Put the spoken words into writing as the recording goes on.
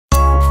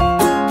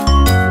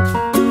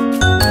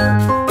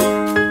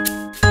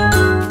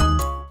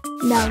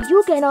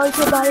can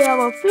also buy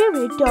our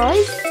favorite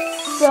toys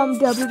from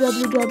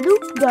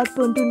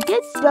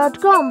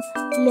www.PunToonKids.com.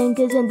 Link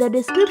is in the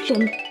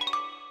description.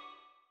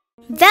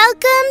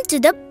 Welcome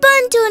to the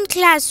PunToon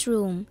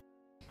Classroom.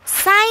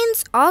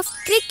 Science of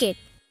Cricket.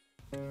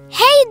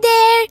 Hey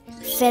there,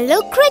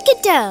 fellow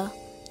cricketer.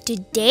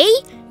 Today,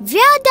 we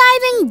are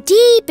diving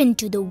deep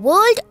into the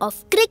world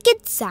of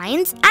cricket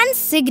science and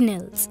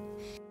signals.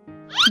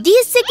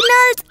 These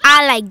signals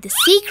are like the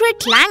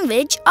secret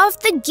language of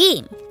the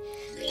game,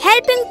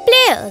 helping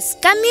players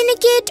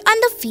communicate on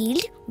the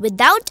field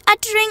without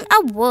uttering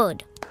a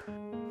word.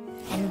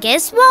 And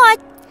guess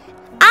what?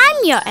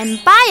 I'm your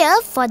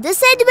umpire for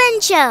this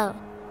adventure.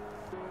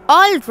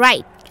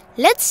 Alright,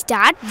 let's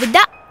start with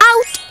the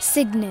out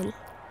signal.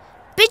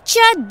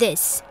 Picture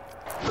this.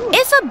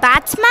 If a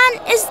batsman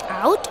is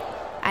out,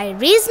 I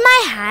raise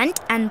my hand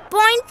and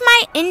point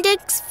my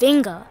index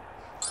finger.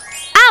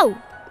 Out!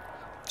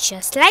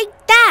 Just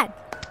like that.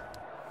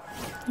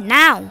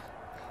 Now,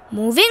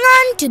 moving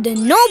on to the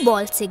no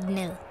ball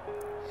signal.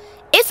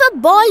 If a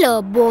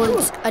bowler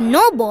bowls a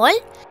no ball,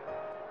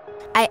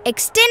 I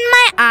extend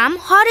my arm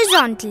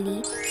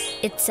horizontally.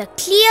 It's a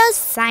clear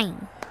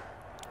sign.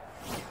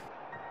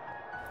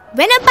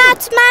 When a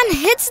batsman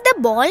hits the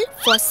ball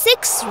for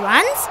 6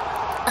 runs,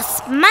 a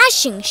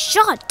smashing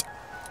shot,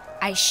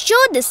 I show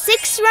the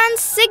 6-run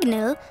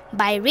signal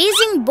by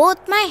raising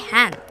both my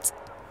hands.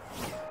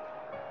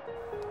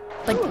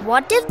 But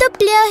what if the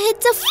player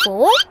hits a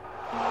 4?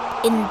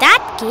 In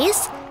that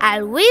case,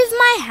 I'll wave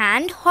my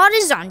hand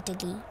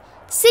horizontally,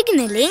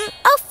 signaling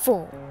a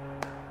 4.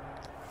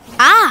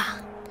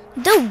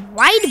 The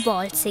wide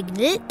ball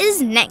signal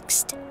is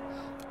next.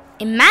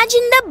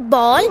 Imagine the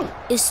ball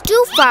is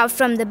too far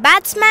from the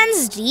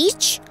batsman's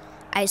reach.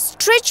 I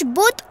stretch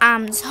both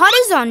arms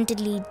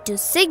horizontally to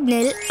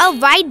signal a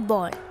wide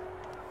ball.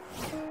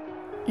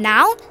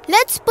 Now,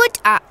 let's put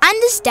our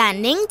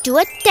understanding to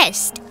a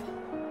test.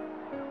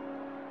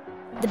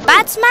 The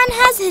batsman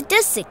has hit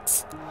a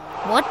 6.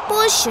 What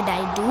pose should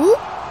I do?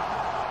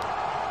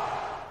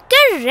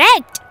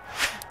 Correct!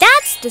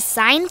 That's the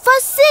sign for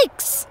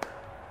 6.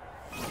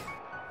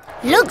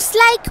 Looks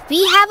like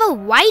we have a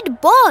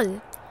wide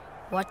ball.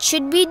 What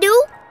should we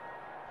do?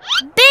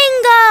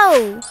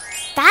 Bingo!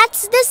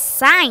 That's the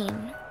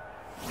sign.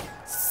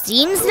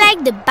 Seems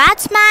like the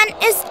batsman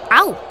is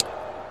out.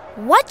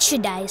 What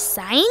should I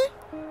sign?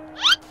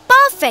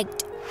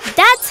 Perfect!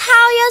 That's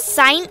how you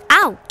sign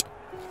out.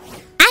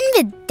 And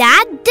with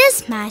that,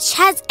 this match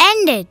has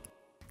ended.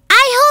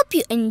 I hope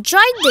you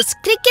enjoyed this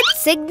cricket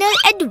signal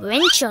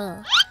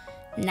adventure.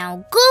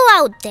 Now go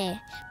out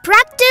there,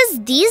 practice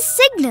these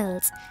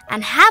signals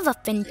and have a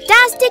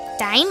fantastic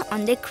time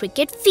on the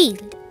cricket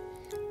field.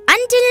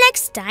 Until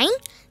next time,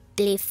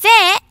 play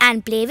fair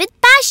and play with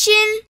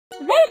passion.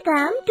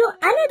 Welcome to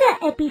another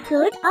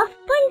episode of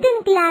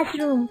PunToon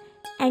Classroom.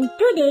 And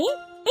today,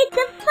 it's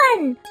a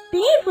fun,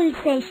 playful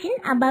session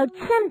about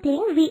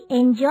something we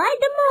enjoy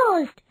the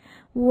most.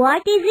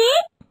 What is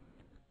it?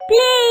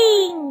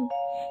 Playing!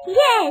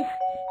 Yes,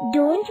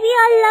 don't we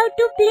all love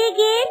to play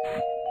games?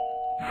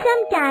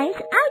 Sometimes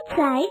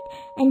outside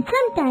and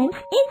sometimes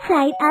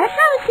inside our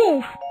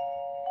houses.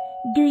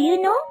 Do you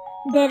know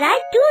there are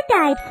 2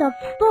 types of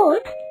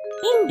sports,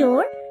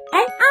 indoor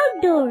and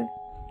outdoor?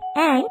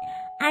 And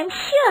I'm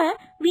sure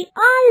we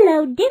all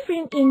love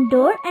different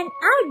indoor and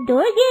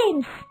outdoor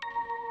games.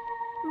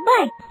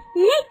 But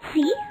let's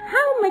see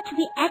how much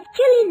we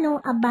actually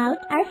know about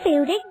our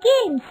favorite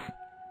games.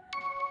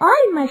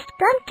 All must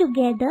come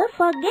together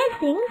for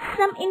guessing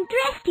some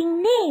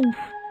interesting names.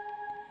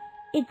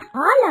 It's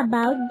all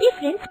about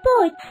different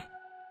sports.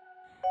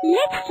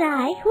 Let's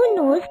try who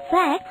knows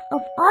facts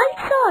of all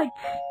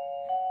sorts.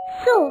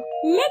 So,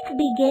 let's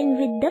begin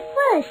with the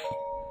first.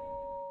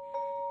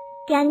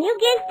 Can you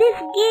guess this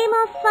game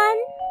of fun?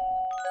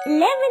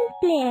 11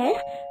 players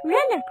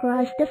run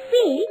across the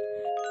field.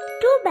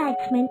 2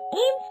 batsmen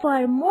aim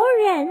for more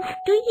runs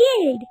to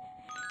yield.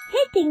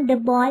 Hitting the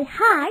ball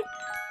hard,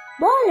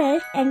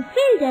 bowlers and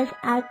fielders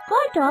are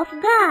caught off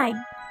guard.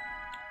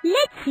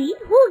 Let's see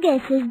who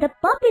guesses the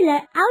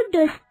popular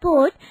outdoor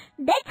sport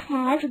that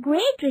has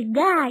great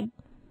regard.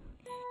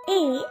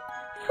 A.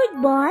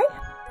 Football.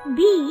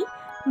 B.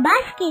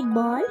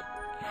 Basketball.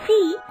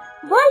 C.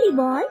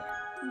 Volleyball.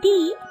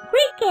 D.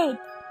 Cricket.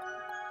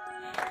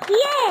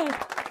 Yes,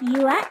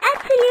 you are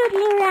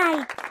absolutely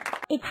right.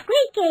 It's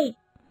cricket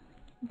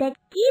that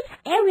keeps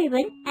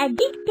everyone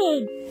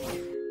addicted.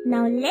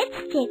 Now let's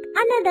check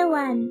another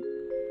one.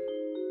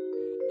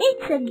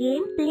 It's a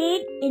game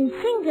played in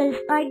singles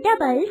or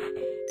doubles.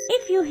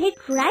 If you hit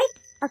right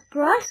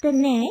across the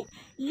net,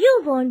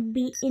 you won't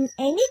be in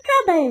any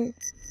trouble.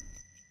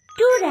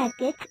 2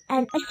 rackets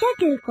and a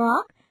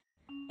shuttlecock.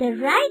 The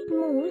right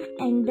moves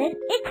and then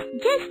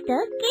it's just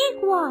a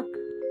cakewalk.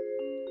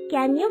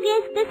 Can you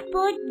guess the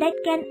sport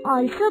that can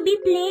also be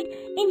played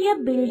in your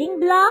building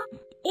block?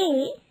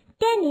 A.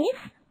 Tennis.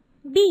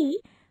 B.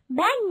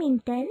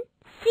 Badminton.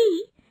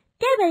 C.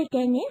 Table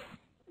tennis.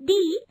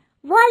 D.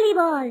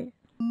 Volleyball.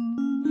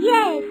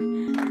 Yes,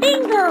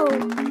 bingo!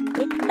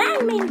 It's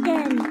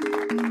badminton.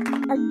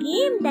 a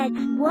game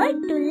that's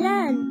worth to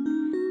learn.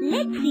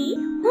 Let's see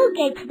who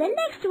gets the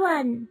next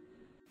one.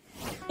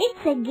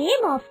 It's a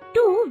game of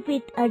two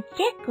with a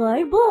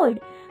checkered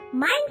board.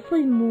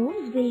 Mindful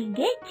moves will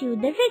get you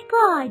the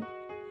record.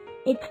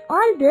 It's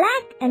all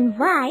black and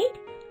white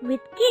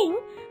with king,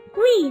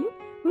 queen,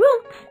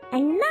 rooks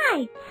and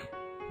knights.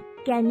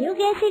 Can you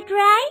guess it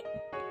right?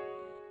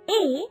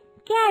 A.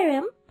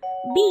 Carom,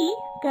 B.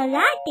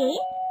 Karate,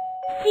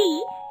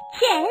 C.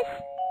 Chess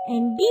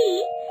and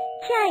D.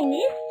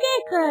 Chinese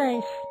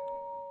checkers.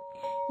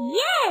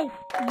 Yes,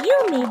 you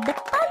made the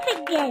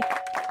perfect guess.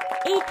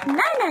 It's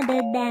none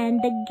other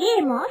than the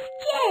game of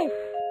chess.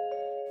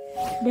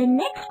 The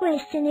next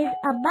question is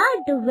about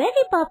the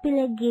very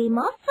popular game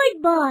of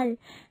football.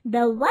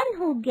 The one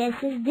who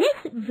guesses this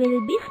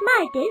will be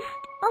smartest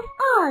of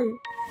all.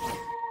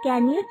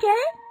 Can you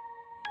tell?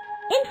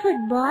 In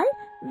football,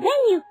 when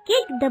you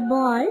kick the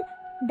ball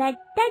that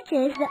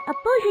touches the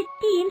opposite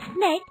team's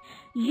net,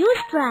 you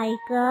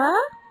strike a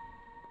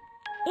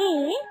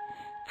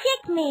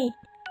checkmate,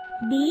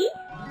 B.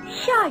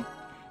 shot,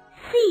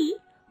 C.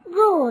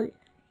 goal,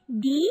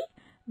 D.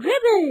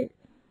 dribble.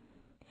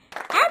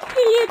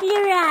 Absolutely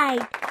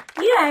right.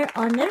 You are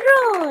on a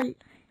roll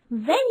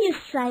when you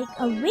strike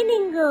a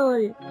winning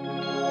goal.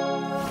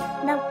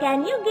 Now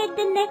can you get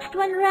the next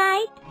one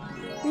right?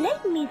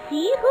 Let me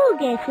see who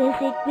guesses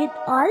it with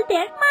all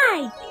their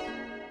might.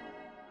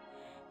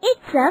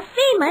 It's a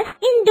famous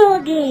indoor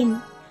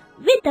game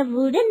with a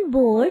wooden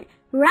board,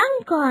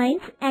 round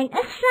coins and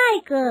a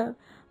striker.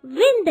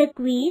 Win the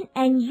queen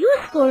and you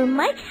score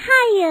much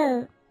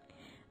higher.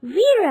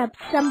 We rub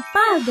some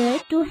powder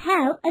to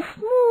have a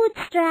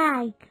smooth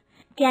strike.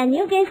 Can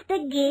you guess the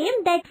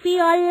game that we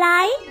all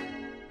like?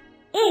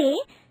 A.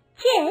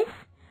 Chess,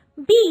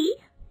 B.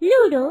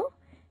 Ludo,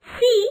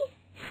 C.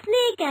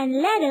 Snake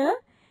and ladder,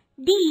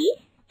 D.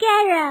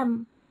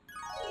 Carom.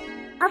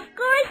 Of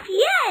course,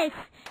 yes!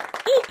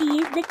 It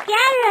is the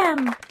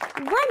carom,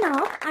 one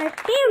of our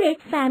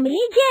favorite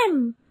family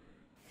gem.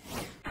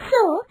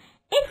 So,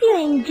 if you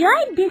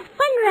enjoyed this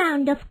fun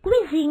round of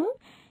quizzing,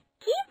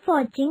 keep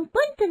watching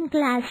PunToon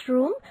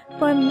Classroom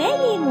for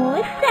many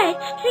more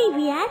such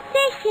trivia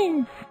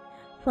sessions.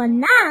 For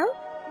now,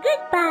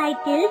 goodbye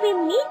till we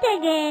meet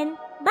again.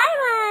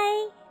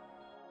 Bye-bye.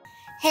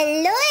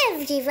 Hello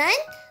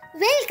everyone,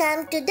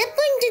 welcome to the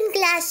PunToon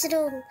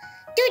Classroom.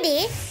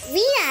 Today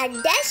we are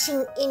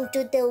dashing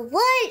into the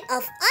world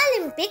of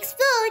Olympic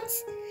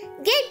sports.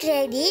 Get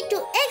ready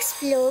to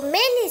explore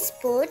many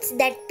sports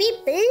that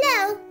people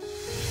love.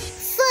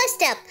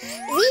 First up,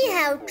 we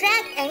have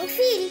track and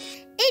field.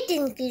 It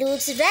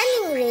includes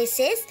running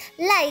races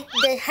like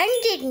the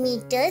 100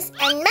 meters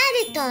and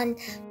marathon,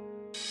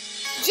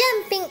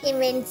 jumping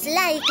events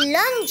like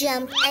long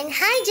jump and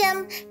high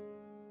jump,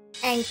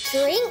 and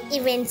throwing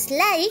events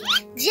like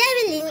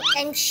javelin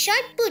and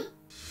shot put.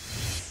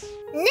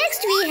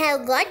 Next we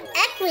have got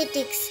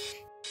aquatics.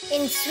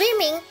 In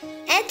swimming,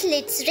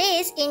 athletes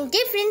race in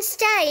different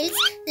styles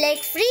like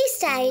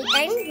freestyle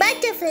and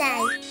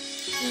butterfly.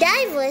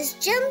 Divers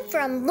jump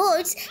from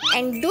boats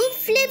and do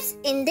flips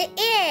in the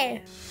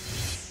air.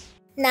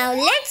 Now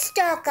let's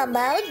talk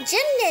about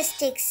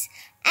gymnastics.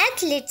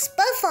 Athletes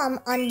perform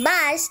on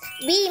bars,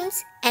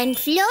 beams and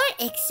floor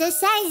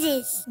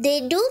exercises.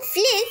 They do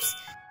flips,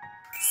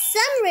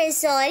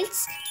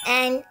 somersaults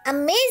and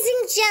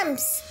amazing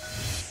jumps.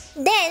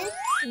 Then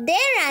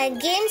there are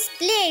games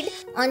played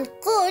on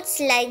courts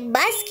like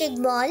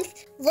basketball,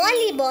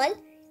 volleyball,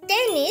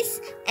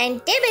 tennis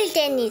and table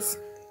tennis.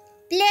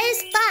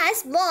 Players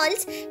pass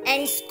balls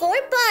and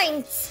score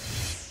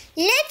points.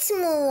 Let's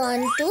move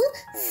on to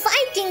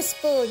fighting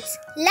sports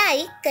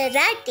like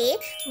karate,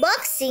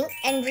 boxing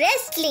and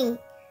wrestling.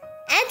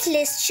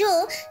 Athletes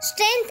show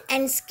strength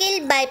and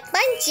skill by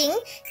punching,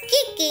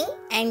 kicking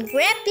and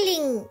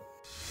grappling.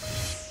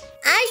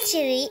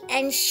 Archery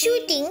and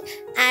shooting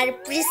are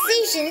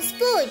precision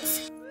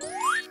sports.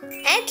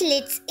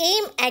 Athletes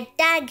aim at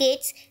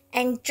targets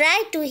and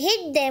try to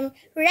hit them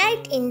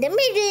right in the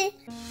middle.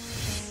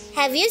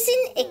 Have you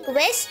seen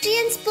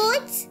equestrian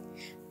sports?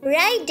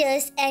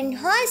 Riders and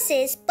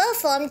horses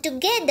perform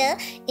together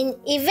in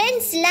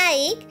events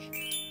like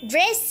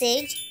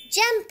dressage,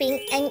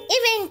 jumping and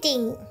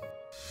eventing.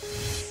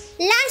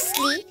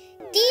 Lastly,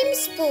 team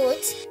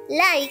sports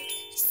like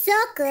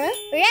soccer,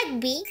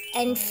 rugby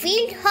and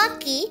field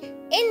hockey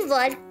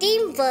involve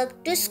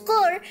teamwork to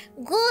score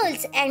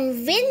goals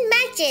and win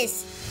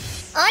matches.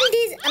 All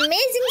these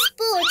amazing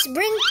sports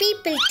bring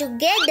people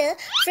together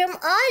from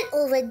all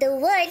over the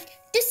world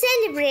to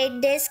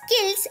celebrate their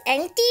skills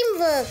and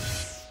teamwork.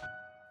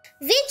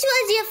 Which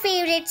was your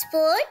favorite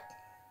sport?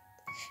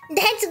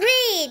 That's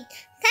great!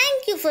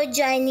 Thank you for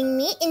joining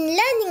me in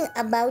learning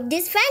about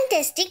these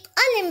fantastic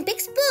Olympic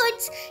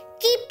sports.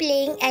 Keep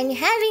playing and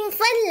having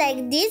fun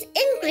like these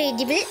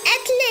incredible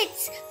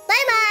athletes.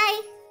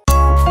 Bye-bye!